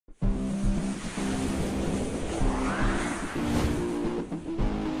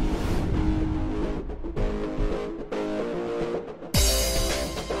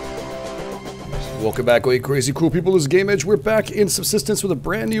Welcome back, all you crazy cool people. This is Game Edge. We're back in Subsistence with a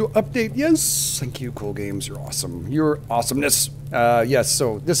brand new update. Yes, thank you, Cool Games. You're awesome. Your awesomeness. Yes,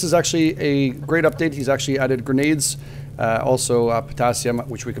 so this is actually a great update. He's actually added grenades, also potassium,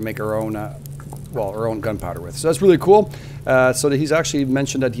 which we can make our own, our own gunpowder with. So that's really cool. So that he's actually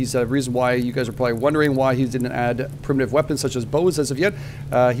mentioned that he's a reason why you guys are probably wondering why he didn't add primitive weapons such as bows as of yet.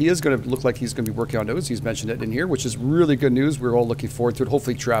 He is going to look like he's going to be working on those. He's mentioned it in here, which is really good news. We're all looking forward to it.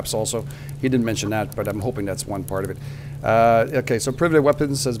 Hopefully traps also. He didn't mention that, but I'm hoping that's one part of it. Okay, so primitive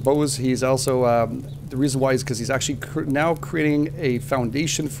weapons as bows. He's also, the reason why is because he's actually now creating a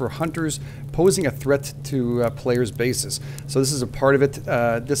foundation for hunters posing a threat to players' bases. So this is a part of it.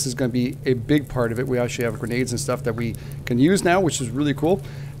 This is going to be a big part of it. We actually have grenades and stuff that we can use now, which is really cool.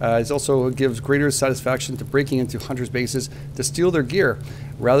 It also gives greater satisfaction to breaking into hunters' bases to steal their gear,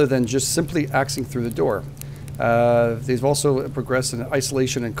 rather than just simply axing through the door. They've also progressed in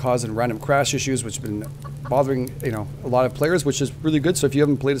isolation and causing random crash issues, which have been bothering a lot of players, which is really good. So if you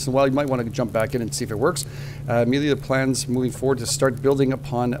haven't played this in a while, you might want to jump back in and see if it works. Immediately the plans moving forward to start building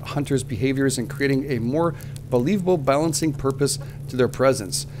upon hunters' behaviors and creating a more believable balancing purpose to their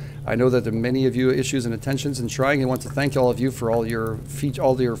presence. I know that there are many of you issues and attentions and trying, and want to thank all of you for all your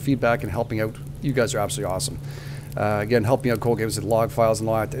feedback and helping out. You guys are absolutely awesome. Again, helping out Cold Games with log files and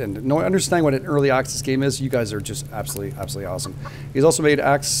all that, and understanding what an early access game is. You guys are just absolutely awesome. He's also made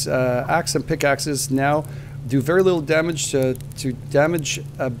axe and pickaxes now do very little damage to damage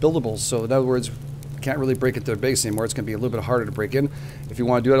buildables. So in other words, can't really break into their base anymore. It's going to be a little bit harder to break in. If you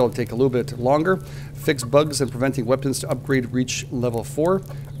want to do it, it'll take a little bit longer. Fix bugs and preventing weapons to upgrade reach level 4.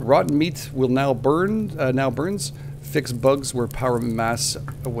 Rotten meat will now burns. Fix bugs where power mass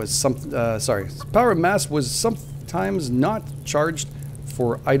was sometimes not charged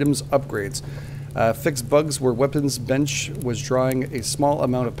for items upgrades. Fix bugs where weapons bench was drawing a small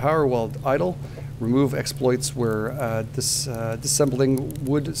amount of power while idle. Remove exploits where disassembling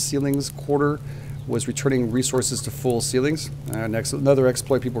wood ceilings quarter was returning resources to full ceilings. Next, another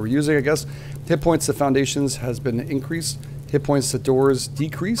exploit people were using, I guess. Hit points to foundations has been increased. Hit points to doors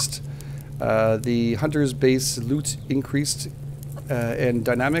decreased. The hunter's base loot increased, and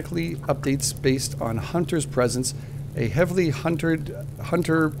dynamically updates based on hunter's presence. A heavily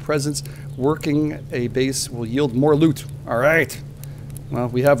hunter presence working a base will yield more loot. All right. Well,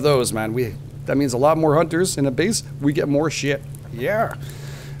 we have those, man. That means a lot more hunters in a base. We get more shit. Yeah.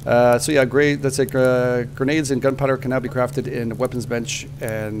 So yeah, great. That's like grenades and gunpowder can now be crafted in weapons bench,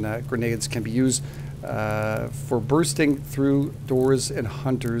 and grenades can be used for bursting through doors in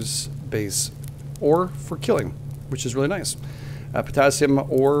hunters' base, or for killing, which is really nice. Potassium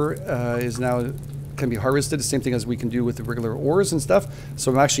ore is now can be harvested, the same thing as we can do with the regular ores and stuff.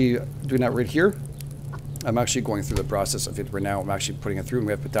 So I'm actually doing that right here. I'm actually going through the process of it right now. I'm actually putting it through, and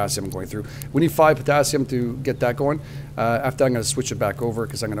we have potassium going through. We need 5 potassium to get that going. After I'm going to switch it back over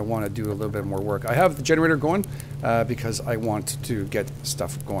because I'm going to want to do a little bit more work. I have the generator going because I want to get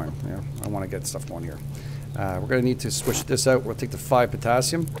stuff going. Yeah, I want to get stuff going here. We're going to need to switch this out. We'll take the 5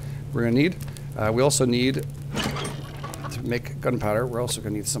 potassium we're going to need. We also need to make gunpowder. We're also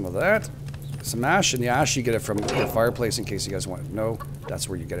going to need some of that. Some ash, and the ash you get it from the fireplace in case you guys want to know. That's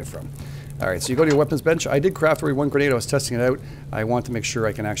where you get it from. All right, so you go to your weapons bench. I did craft already 1 grenade. I was testing it out. I want to make sure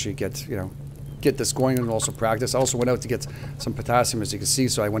I can actually get this going and also practice. I also went out to get some potassium, as you can see,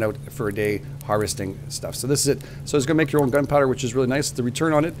 so I went out for a day harvesting stuff. So this is it. So it's going to make your own gunpowder, which is really nice. The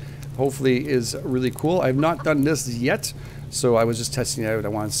return on it, hopefully, is really cool. I've not done this yet, so I was just testing it out. I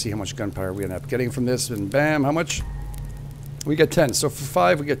wanted to see how much gunpowder we end up getting from this, and bam, how much? We get 10. So for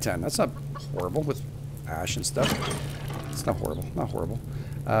 5, we get 10. That's not horrible with ash and stuff. It's not horrible. Not horrible.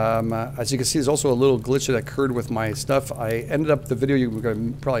 As you can see, there's also a little glitch that occurred with my stuff. I ended up, the video you're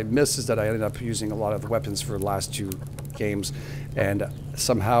going to probably miss is that I ended up using a lot of weapons for the last 2 games, and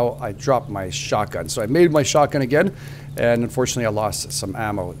somehow I dropped my shotgun. So I made my shotgun again, and unfortunately I lost some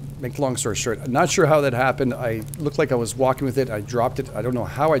ammo. Make a long story short, I'm not sure how that happened. I looked like I was walking with it. I dropped it. I don't know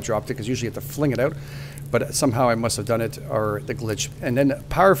how I dropped it because usually you have to fling it out. But somehow I must have done it, or the glitch. And then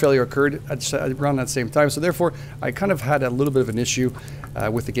power failure occurred around that same time. So therefore, I kind of had a little bit of an issue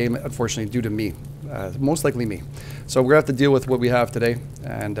with the game, unfortunately, due to me. Most likely me. So we're going to have to deal with what we have today.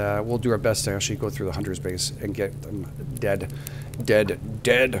 And we'll do our best to actually go through the hunter's base and get them dead.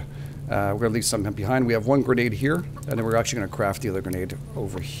 We're going to leave some behind. We have 1 grenade here. And then we're actually going to craft the other grenade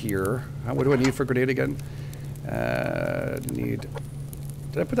over here. What do I need for a grenade again? Did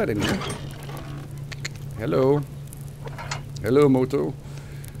I put that in here? Hello. Hello, Moto.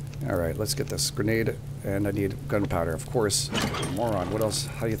 Alright, let's get this grenade. And I need gunpowder, of course. Moron, what else?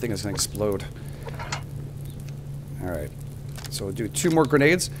 How do you think it's going to explode? Alright. So we'll do 2 more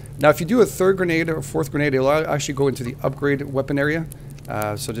grenades. Now, if you do a 3rd grenade or a 4th grenade, it'll actually go into the upgrade weapon area.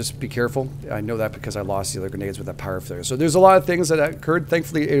 So just be careful. I know that because I lost the other grenades with that power failure. So there's a lot of things that occurred.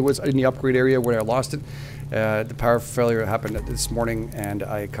 Thankfully, it was in the upgrade area where I lost it. The power failure happened this morning, and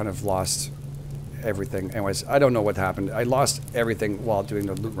I kind of lost everything. Anyways, I don't know what happened. I lost everything while doing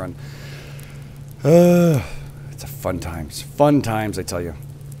the loot run. It's a fun times. Fun times, I tell you.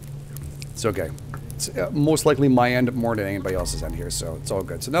 It's okay. It's most likely my end more than anybody else's end here, so it's all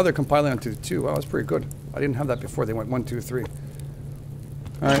good. So now they're compiling onto 2. Wow, that's pretty good. I didn't have that before. They went 1, 2, 3.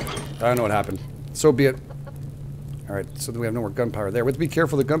 Alright, I don't know what happened. So be it. Alright, so we have no more gunpowder there. We have to be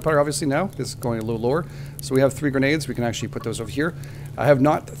careful. The gunpowder obviously now is going a little lower. So we have 3 grenades. We can actually put those over here. I have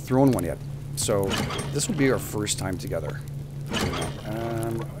not thrown one yet. So this will be our first time together.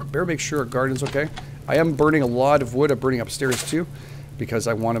 Better make sure our garden's okay. I am burning a lot of wood. I'm burning upstairs too, because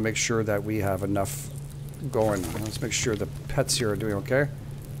I want to make sure that we have enough going. Let's make sure the pets here are doing okay.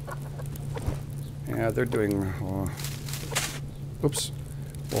 Yeah, they're doing... oops.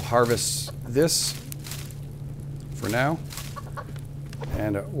 We'll harvest this for now.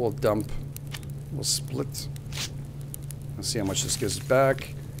 And we'll dump... We'll split. Let's see how much this gives us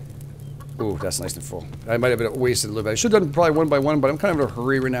back. Ooh, that's nice and full. I might have been wasted a little bit. I should have done probably one by one, but I'm kind of in a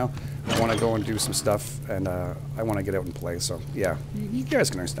hurry right now. I want to go and do some stuff, and I want to get out and play. So, yeah, you guys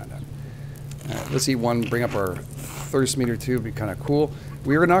can understand that. Let's eat one, bring up our thirst meter too. It'd be kind of cool.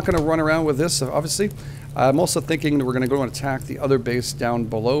 We are not going to run around with this, obviously. I'm also thinking that we're going to go and attack the other base down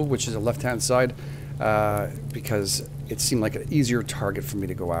below, which is the left-hand side, because it seemed like an easier target for me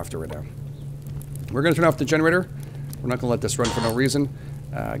to go after right now. We're going to turn off the generator. We're not going to let this run for no reason.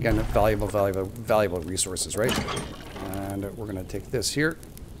 Again, valuable resources, right? And we're going to take this here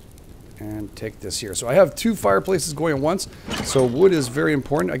and take this here. So I have 2 fireplaces going at once. So wood is very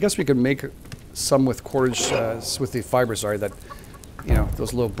important. I guess we could make some with cordage, with the fiber, sorry, that, you know,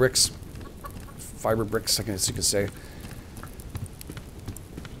 those little bricks, fiber bricks, I guess you could say,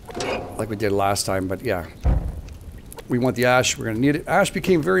 like we did last time. But yeah, we want the ash. We're going to need it. Ash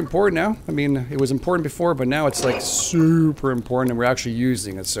became very important now. I mean, it was important before, but now it's like super important, and we're actually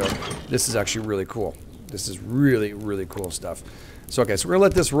using it. So this is actually really cool. This is really, really cool stuff. So, okay, so we're going to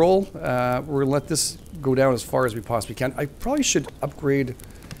let this roll. We're going to let this go down as far as we possibly can. I probably should upgrade.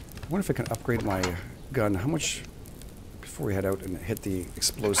 I wonder if I can upgrade my gun. How much, before we head out and hit the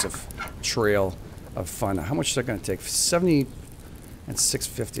explosive trail of fun, how much is that going to take? 70 and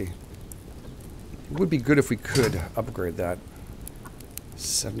 650. It would be good if we could upgrade that.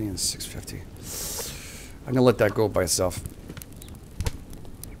 70 and 650. I'm going to let that go by itself.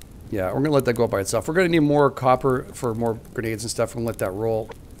 Yeah, we're going to let that go by itself. We're going to need more copper for more grenades and stuff. We're going to let that roll.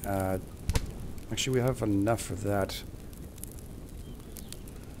 Actually, we have enough of that.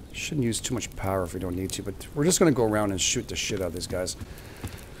 Shouldn't use too much power if we don't need to, but we're just going to go around and shoot the shit out of these guys.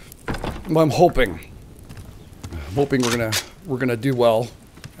 Well, I'm hoping we're gonna do well.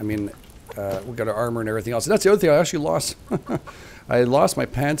 I mean, we got our armor and everything else. And that's the other thing I actually lost. I lost my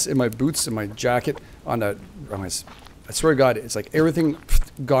pants and my boots and my jacket on the. I swear to God, it's like everything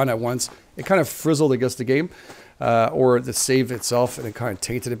gone at once. It kind of frizzled against the game, or the save itself, and it kind of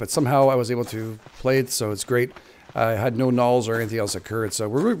tainted it. But somehow I was able to play it, so it's great. I had no nulls or anything else occurred, so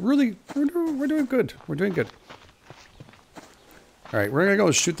we're doing good. We're doing good. All right, we're gonna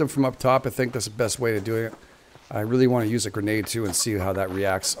go shoot them from up top. I think that's the best way to do it. I really want to use a grenade too and see how that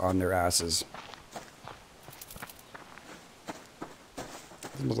reacts on their asses.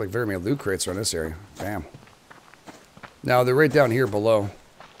 Doesn't look like very many loot crates are in this area. Damn. Now they're right down here below,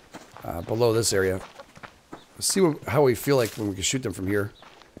 below this area. Let's see how we feel like when we can shoot them from here.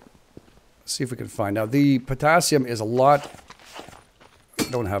 Let's see if we can find out. The potassium is a lot. I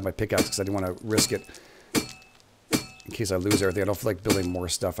don't have my pickaxe because I didn't want to risk it in case I lose everything. I don't feel like building more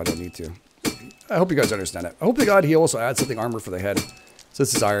stuff. I don't need to. I hope you guys understand it. I hope to God he also adds something armor for the head. So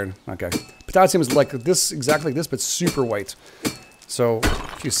this is iron. Okay. Potassium is like this, exactly like this, but super white. So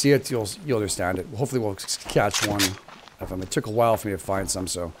if you see it, you'll understand it. Hopefully we'll catch one of them. It took a while for me to find some,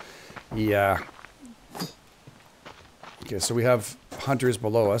 so yeah. Okay, so we have hunters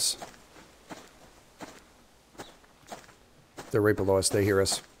below us. They're right below us. They hear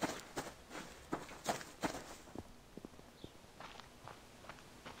us.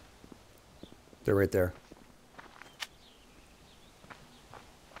 They're right there.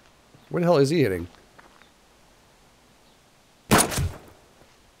 What the hell is he hitting?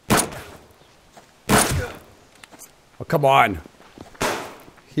 Oh, come on.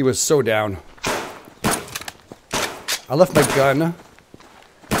 He was so down. I left my gun.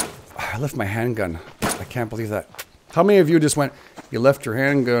 I left my handgun. I can't believe that. How many of you just went, you left your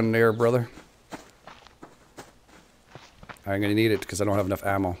handgun there, brother? I'm gonna need it because I don't have enough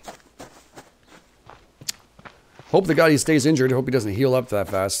ammo. Hope the guy he stays injured. Hope he doesn't heal up that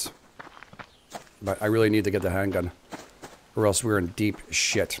fast. But I really need to get the handgun, or else we're in deep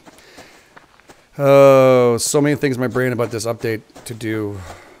shit. Oh, so many things in my brain about this update to do.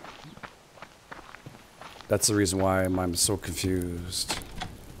 That's the reason why I'm so confused.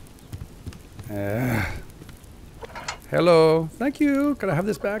 Hello. Thank you. Can I have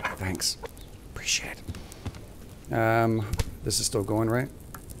this back? Thanks. Appreciate it. This is still going, right?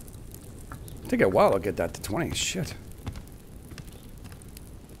 Take a while to get that to 20. Shit.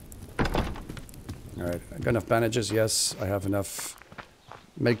 Alright. I got enough bandages? Yes. I have enough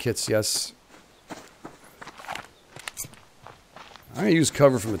med kits? Yes. I'm going to use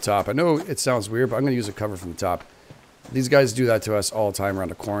cover from the top. I know it sounds weird, but I'm going to use a cover from the top. These guys do that to us all the time around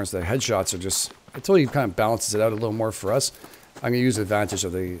the corners. The headshots are just... Until he kind of balances it out a little more for us, I'm going to use the advantage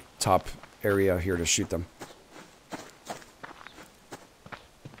of the top area here to shoot them.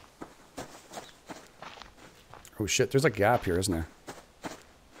 Oh shit, there's a gap here, isn't there?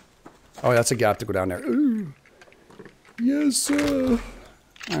 Oh, that's a gap to go down there. Ooh. Yes, sir.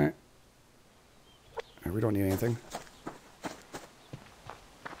 Alright. We don't need anything.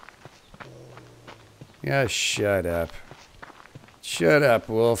 Yeah, shut up. Shut up,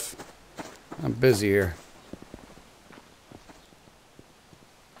 Wolf. I'm busy here.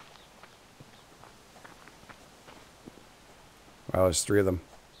 Wow, there's 3 of them.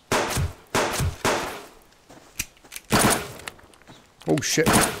 Oh, shit.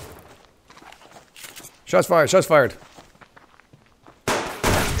 Shots fired, shots fired.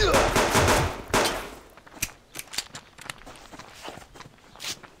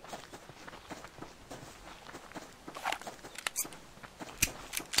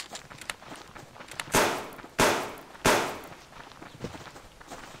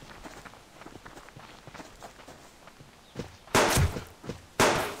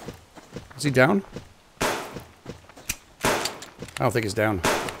 Is he down? I don't think he's down.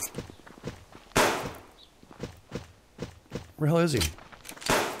 Where the hell is he?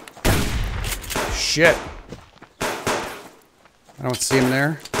 Shit. I don't see him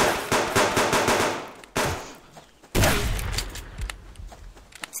there.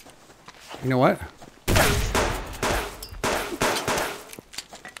 You know what?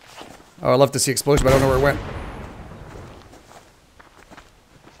 Oh, I love to see explosion, but I don't know where it went.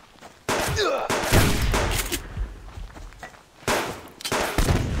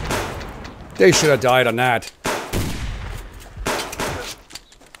 They should have died on that.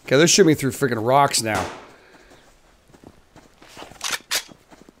 Okay, they're shooting me through freaking rocks now.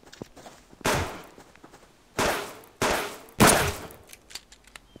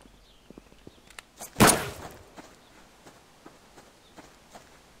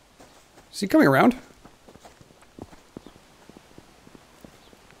 Is he coming around?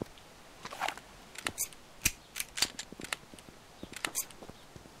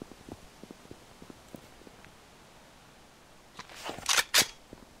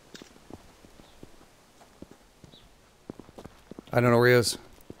 I don't know where he is.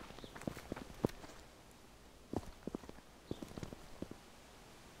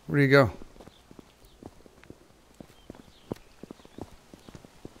 Where do you go?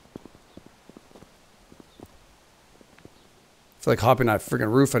 I feel like hopping that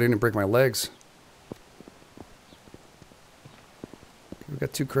freaking roof. I didn't break my legs. We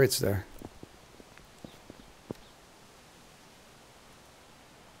got 2 crates there.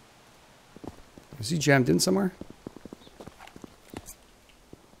 Is he jammed in somewhere?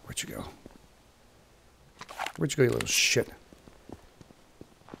 Where'd you go? Where'd you go, you little shit?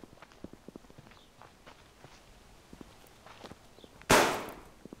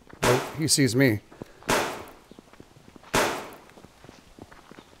 Oh, he sees me.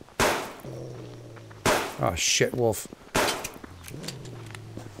 Oh, shit, Wolf.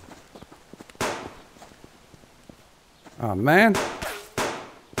 Oh, man.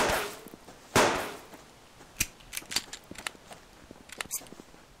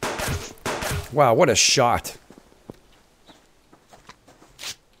 Wow, what a shot.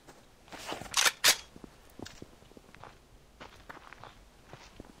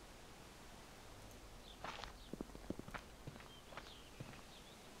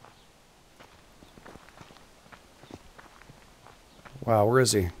 Wow, where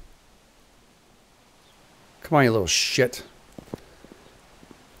is he? Come on, you little shit.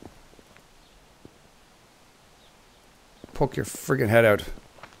 Poke your friggin' head out.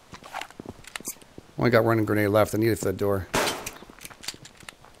 Only got running grenade left. I need it for the door.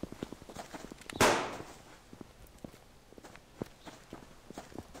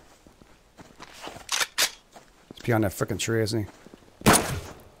 Behind that frickin' tree, isn't he?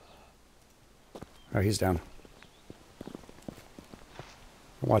 Oh, he's down.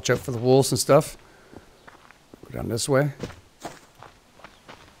 Watch out for the wolves and stuff. Go down this way.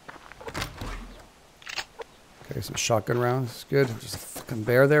 Okay, some shotgun rounds. Good. There's a fucking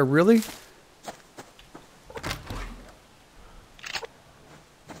bear there. Really?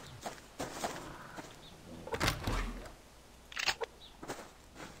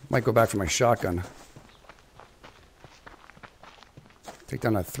 Might go back for my shotgun. Take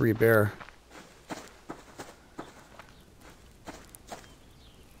down that 3 bear.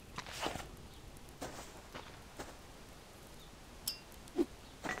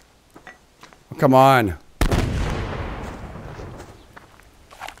 Oh, come on.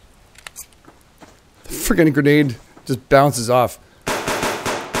 The friggin' grenade just bounces off.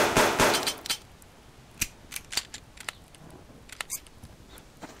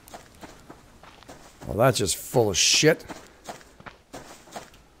 Well, that's just full of shit.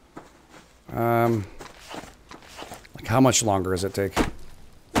 Like how much longer does it take?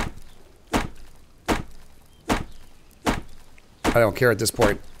 I don't care at this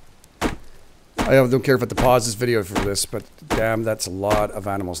point. I don't care if I have to pause this video for this, but damn, that's a lot of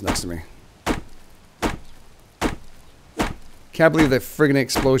animals next to me. Can't believe that friggin'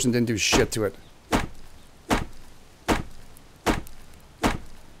 explosion didn't do shit to it.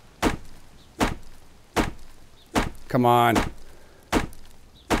 Come on.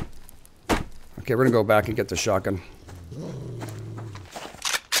 Okay, we're gonna go back and get the shotgun.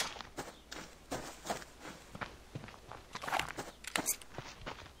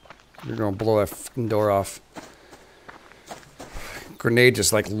 You're gonna blow that fucking door off. Grenade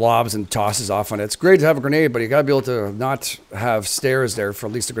just like lobs and tosses off on it. It's great to have a grenade, but you gotta be able to not have stairs there for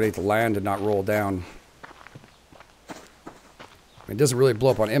at least a grenade to land and not roll down. It doesn't really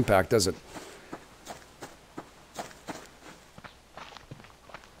blow up on impact, does it?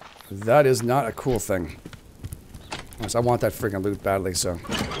 That is not a cool thing. I want that friggin' loot badly, so.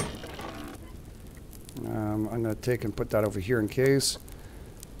 I'm gonna take and put that over here in case.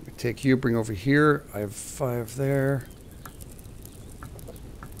 Take you, bring over here. I have 5 there.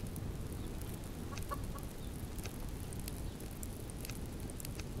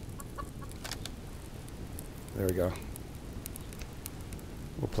 There we go.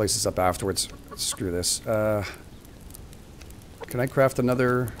 We'll place this up afterwards. Screw this. Can I craft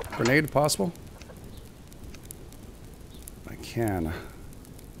another grenade if possible? I can.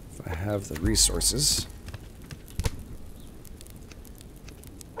 If I have the resources.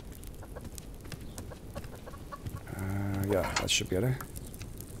 Yeah, that should be it.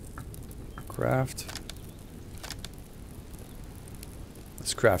 Craft.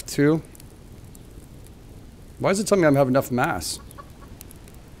 Let's craft 2. Why does it tell me I have enough mass?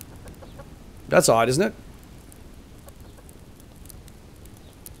 That's odd, isn't it?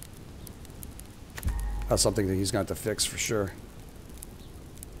 That's something that he's going to have to fix for sure.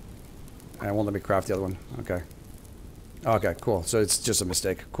 And it won't let me craft the other one. Okay. Okay, cool. So it's just a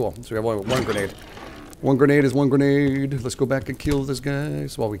mistake. Cool. So we have one grenade. One grenade is one grenade. Let's go back and kill this guy.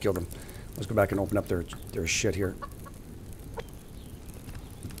 Well, we killed him. Let's go back and open up their shit here.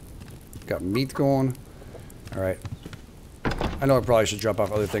 Got meat going. All right. I know I probably should drop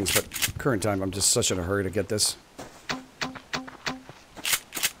off other things, but current time, I'm just such in a hurry to get this.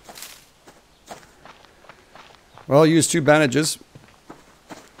 Well, I'll use 2 bandages.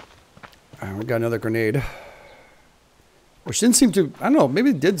 We got another grenade. Which didn't seem to, I don't know, maybe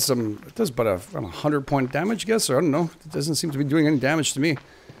it did some, it does about a 100-point damage, I guess, or I don't know. It doesn't seem to be doing any damage to me.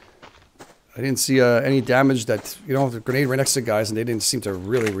 I didn't see any damage that, you know, the grenade right next to guys and they didn't seem to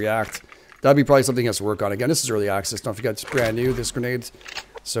really react. That'd be probably something he has to work on. Again, this is early access. Don't forget, it's brand new, this grenade.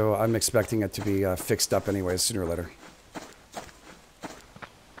 So I'm expecting it to be fixed up anyways, sooner or later.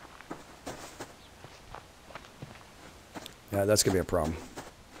 Yeah, that's going to be a problem.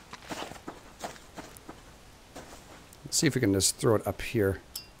 Let's see if we can just throw it up here.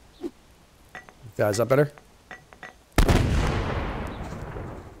 Yeah, is that better?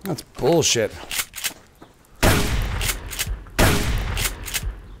 That's bullshit.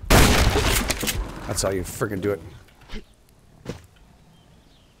 That's how you friggin' do it.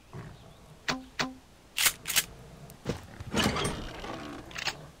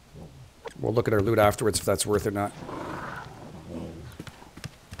 We'll look at our loot afterwards if that's worth it or not.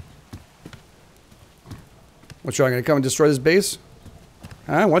 What's wrong? Gonna come and destroy this base?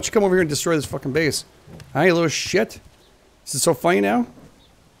 Huh? Why don't you come over here and destroy this fucking base? Huh, you little shit? Is it so funny now?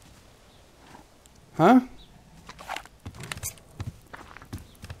 Huh?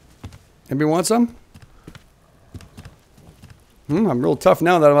 Anybody want some? I'm real tough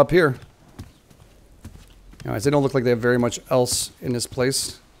now that I'm up here. Anyways, they don't look like they have very much else in this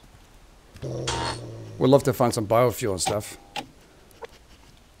place. Would love to find some biofuel and stuff.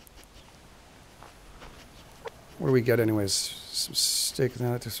 What do we get anyways? Some steak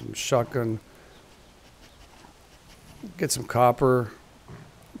and that, some shotgun. Get some copper.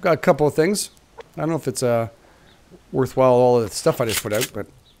 Got a couple of things. I don't know if it's worthwhile all of the stuff I just put out, but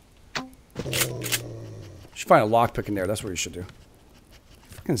should find a lockpick in there. That's what you should do.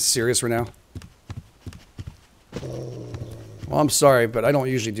 Fucking serious right now. Well, I'm sorry, but I don't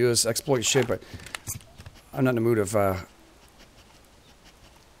usually do this exploit shit, but I'm not in the mood of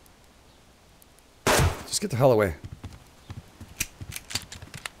just get the hell away.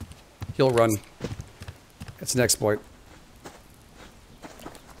 He'll run. It's an exploit.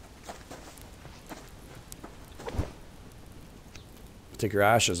 Take your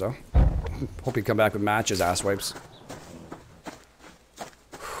ashes, though. Hope you come back with matches, ass wipes.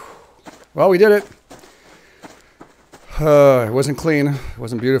 Well, we did it. It wasn't clean. It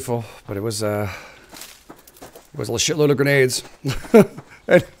wasn't beautiful, but it was a shitload of grenades.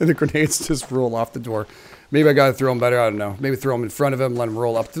 and the grenades just roll off the door. Maybe I gotta throw them better. I don't know. Maybe throw them in front of him, let him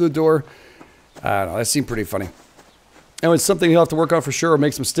roll up to the door. I don't know. That seemed pretty funny. And it's something he'll have to work on for sure. Or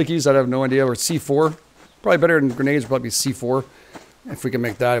make some stickies. I have no idea. Or C4. Probably better than grenades. Probably C4. If we can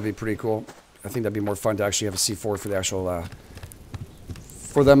make that, it'd be pretty cool. I think that'd be more fun to actually have a C4 for the actual,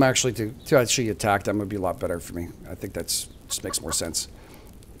 for them actually to actually attack them would be a lot better for me. I think that's just makes more sense.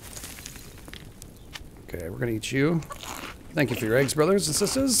 Okay, we're gonna eat you. Thank you for your eggs, brothers and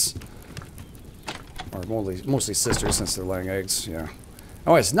sisters. Or mostly sisters since they're laying eggs, yeah.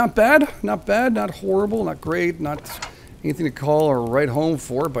 Oh, it's not bad, not horrible, not great, not anything to call or write home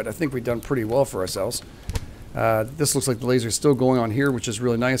for, but I think we've done pretty well for ourselves. This looks like the laser is still going on here, which is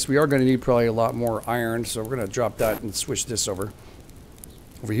really nice. We are going to need probably a lot more iron, so we're going to drop that and switch this over.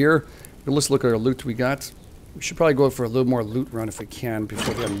 Over here, let's look at our loot we got. We should probably go for a little more loot run if we can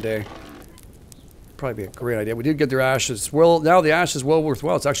before the end of the day. Probably be a great idea. We did get their ashes. Well, now the ash is well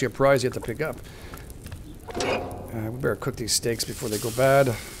worthwhile. It's actually a prize you have to pick up. We better cook these steaks before they go bad.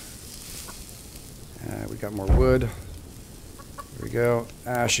 We got more wood. There we go.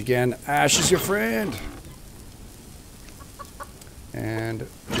 Ash again. Ash is your friend. And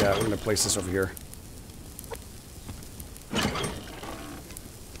yeah, we're going to place this over here.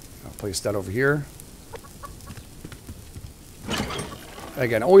 I'll place that over here.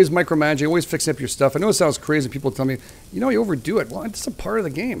 Again, always micromanaging, always fixing up your stuff. I know it sounds crazy. People tell me, you know, you overdo it. Well, it's a part of the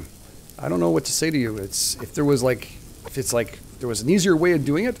game. I don't know what to say to you. If there was an easier way of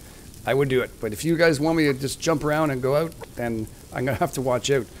doing it, I would do it. But if you guys want me to just jump around and go out, then I'm going to have to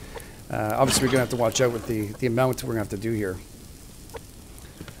watch out. Obviously, we're going to have to watch out with the amount we're going to have to do here.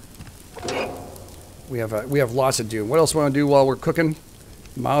 We have lots to do. What else do we want to do while we're cooking?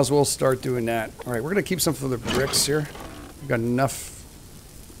 Might as well start doing that. All right, we're going to keep some for the bricks here. We've got enough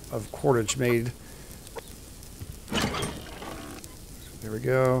of cordage made. There we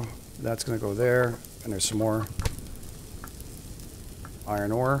go. That's going to go there. And there's some more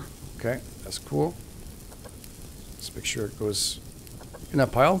iron ore. Okay, that's cool. Let's make sure it goes in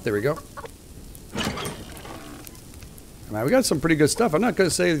that pile. There we go. Man, we got some pretty good stuff. I'm not going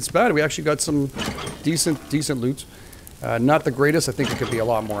to say it's bad. We actually got some decent loot. Not the greatest. I think it could be a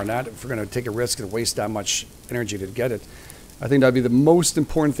lot more on that. If we're going to take a risk and waste that much energy to get it, I think that'd be the most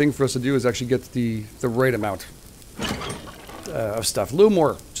important thing for us to do is actually get the right amount of stuff. A little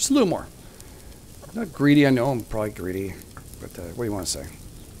more. Just a little more. Not greedy. I know I'm probably greedy. But what do you want to say?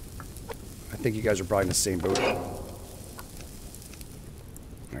 I think you guys are probably in the same boat. All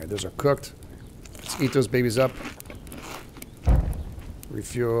right, those are cooked. Let's eat those babies up.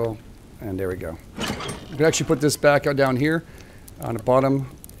 Refuel, and there we go. We can actually put this back out down here on the bottom,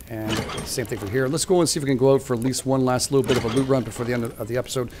 and same thing for here. Let's go and see if we can go out for at least one last little bit of a loot run before the end of the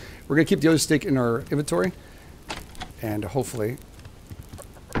episode. We're going to keep the other steak in our inventory, and hopefully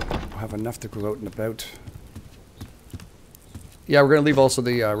we'll have enough to go out and about. Yeah, we're going to leave also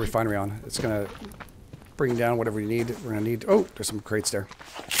the refinery on. It's going to bring down whatever we need. We're going to need... Oh, there's some crates there.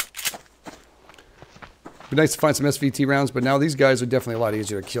 It'd be nice to find some SVT rounds, but now these guys are definitely a lot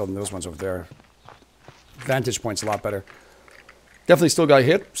easier to kill than those ones over there. Vantage point's a lot better. Definitely still got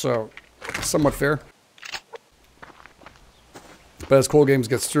hit, so somewhat fair. But as Cold Games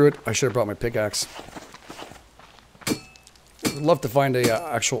gets through it, I should have brought my pickaxe. I'd love to find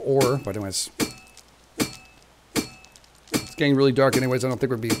a actual ore, but anyways. It's getting really dark anyways. I don't think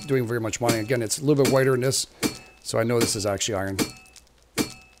we'll be doing very much mining. Again, it's a little bit whiter in this, so I know this is actually iron.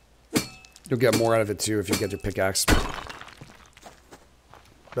 You'll get more out of it too if you get your pickaxe.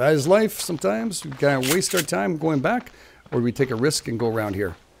 That is life sometimes. We kind of waste our time going back, or we take a risk and go around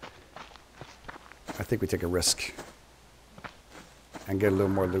here. I think we take a risk and get a little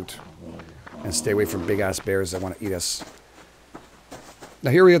more loot and stay away from big-ass bears that want to eat us. Now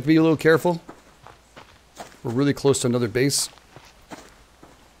here we have to be a little careful. We're really close to another base.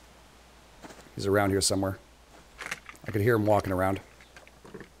 He's around here somewhere. I could hear him walking around.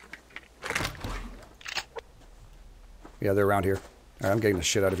 Yeah, they're around here. All right, I'm getting the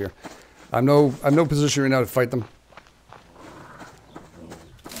shit out of here. I'm no position right now to fight them.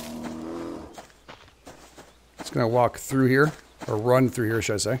 Just gonna walk through here, or run through here,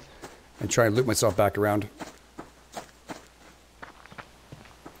 should I say, and try and loop myself back around.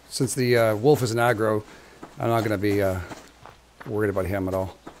 Since the wolf is an aggro, I'm not gonna be worried about him at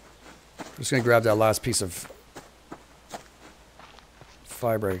all. I'm just gonna grab that last piece of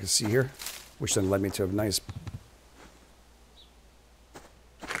fiber I can see here, which then led me to a nice.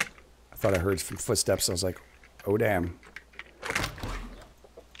 I thought I heard some footsteps. I was like, oh damn.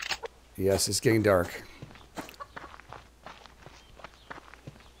 Yes, it's getting dark.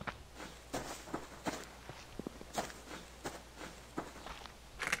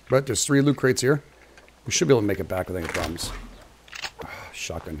 But there's 3 loot crates here. We should be able to make it back without any problems.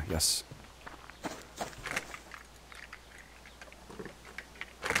 Shotgun, yes.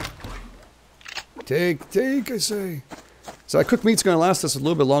 Take, I say. So that cooked meat's going to last us a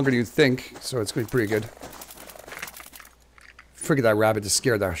little bit longer than you'd think, so it's going to be pretty good. Figured that rabbit just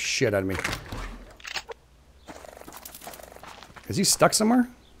scared the shit out of me. Is he stuck somewhere?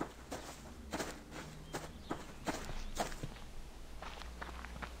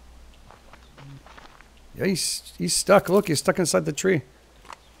 Yeah, he's stuck. Look, he's stuck inside the tree.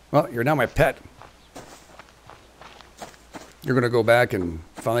 Well, you're now my pet. You're going to go back and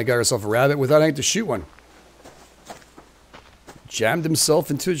finally got yourself a rabbit without having to shoot one. Jammed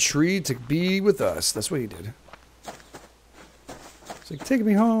himself into a tree to be with us. That's what he did. He's like, take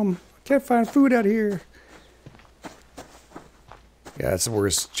me home. I can't find food out here. Yeah, it's the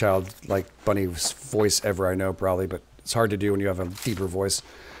worst childlike bunny voice ever, I know, probably, but it's hard to do when you have a deeper voice.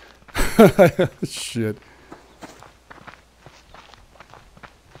 Shit.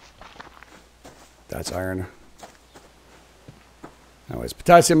 That's iron. Anyways,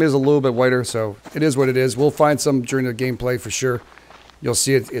 potassium is a little bit whiter, so it is what it is. We'll find some during the gameplay for sure. You'll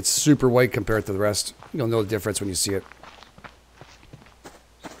see it. It's super white compared to the rest. You'll know the difference when you see it.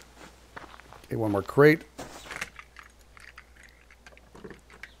 Okay, one more crate.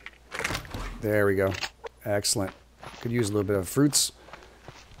 There we go. Excellent. Could use a little bit of fruits.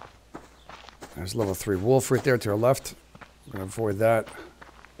 There's level 3 wolf right there to our left. I'm going to avoid that.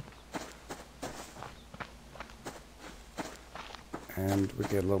 And we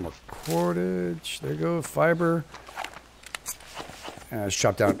get a little more cordage. There you go, fiber. And let's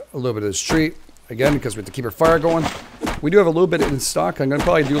chop down a little bit of this tree. Again, because we have to keep our fire going. We do have a little bit in stock. I'm going to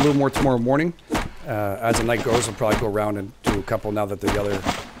probably do a little more tomorrow morning. As the night goes, we'll probably go around and do a couple now that the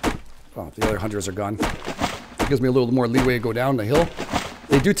other hunters are gone. It gives me a little more leeway to go down the hill.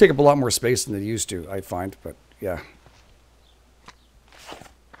 They do take up a lot more space than they used to, I find. But, yeah.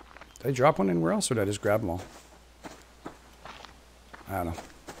 Did I drop one anywhere else, or did I just grab them all? I don't know.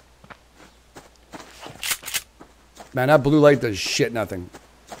 Man, that blue light does shit nothing.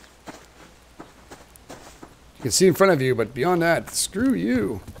 You can see in front of you, but beyond that, screw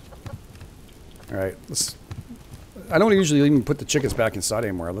you. Alright, let's... I don't usually even put the chickens back inside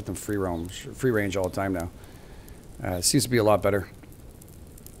anymore. I let them free roam, free range all the time now. It seems to be a lot better.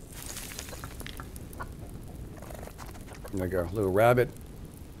 There you go, little rabbit.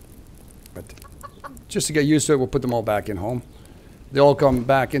 But just to get used to it, we'll put them all back in home. They all come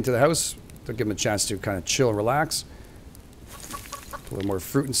back into the house. They'll give them a chance to kind of chill and relax. Put a little more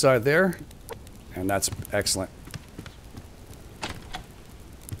fruit inside there. And that's excellent.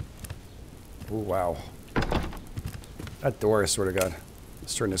 Oh, wow. That door, I swear to God.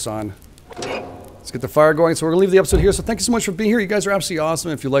 Let's turn this on. Let's get the fire going. So we're going to leave the episode here. So thank you so much for being here. You guys are absolutely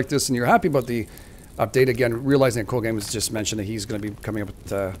awesome. If you like this and you're happy about the update, again, realizing that Cold Game has just mentioned that he's going to be coming up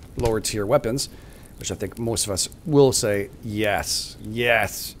with lower tier weapons, which I think most of us will say yes,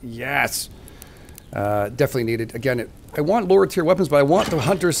 yes, yes. Definitely needed. Again, I want lower tier weapons, but I want the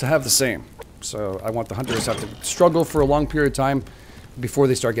hunters to have the same. So I want the hunters to have to struggle for a long period of time before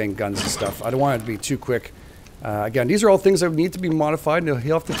they start getting guns and stuff. I don't want it to be too quick. Again, these are all things that need to be modified, and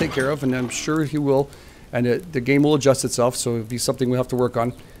he'll have to take care of, and I'm sure he will. And the game will adjust itself, so it'll be something we'll have to work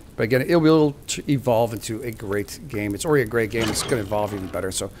on. But again, it will evolve into a great game. It's already a great game. It's going to evolve even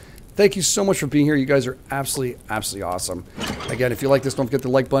better. So thank you so much for being here. You guys are absolutely, absolutely awesome. Again, if you like this, don't forget the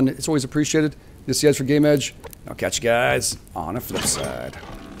like button. It's always appreciated. This is Ed for Game Edge. I'll catch you guys on the flip side.